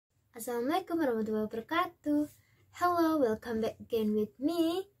Assalamualaikum warahmatullahi wabarakatuh. Hello, welcome back again with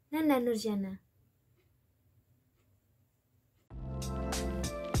me, Nanda Nurjanah.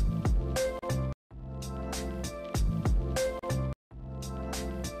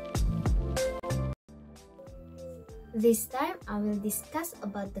 This time I will discuss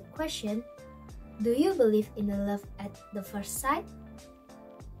about the question, do you believe in a love at the first sight?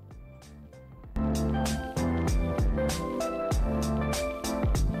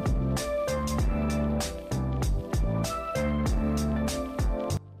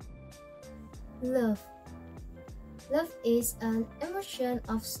 Love. Love is an emotion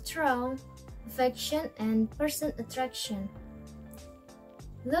of strong affection and person attraction.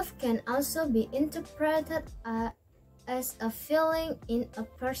 Love can also be interpreted as a feeling in a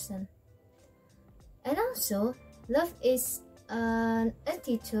person. And also, love is an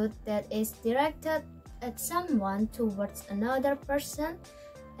attitude that is directed at someone towards another person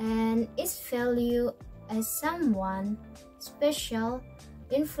and is valued as someone special,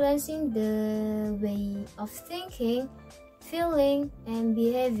 influencing the way of thinking, feeling, and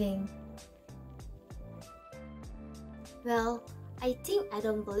behaving. Well, I think I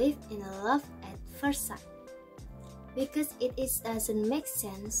don't believe in a love at first sight because doesn't make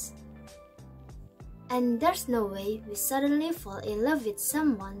sense. And there's no way we suddenly fall in love with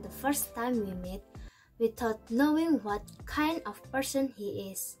someone the first time we meet without knowing what kind of person he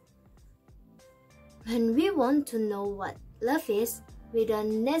is. When we want to know what love is, we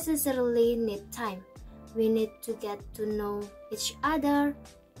don't necessarily need time. We need to get to know each other,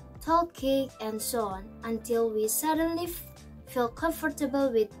 talking, and so on, until we suddenly feel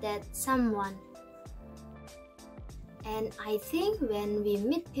comfortable with that someone. And I think when we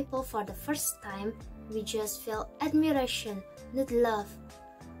meet people for the first time, we just feel admiration, not love.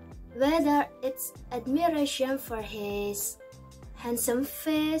 Whether it's admiration for his handsome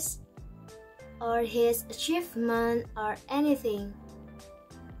face, or his achievement, or anything.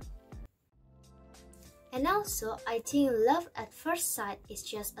 And also, I think love at first sight is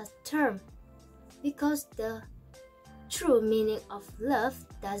just a term, because the true meaning of love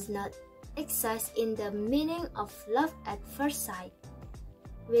does not exist in the meaning of love at first sight,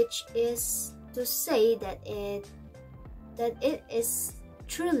 which is to say that it is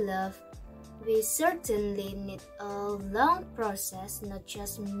true love. We certainly need a long process, not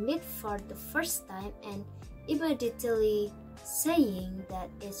just meet for the first time and immediately saying that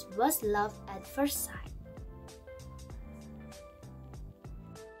it was love at first sight.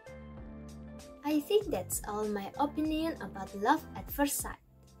 I think that's all my opinion about love at first sight.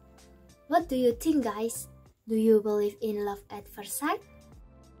 What do you think, guys? Do you believe in love at first sight?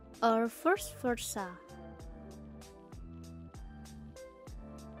 Or vice versa?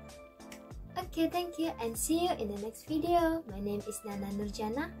 Okay, thank you and see you in the next video. My name is Nanda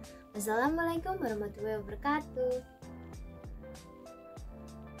Nurjanah. Wassalamualaikum warahmatullahi wabarakatuh.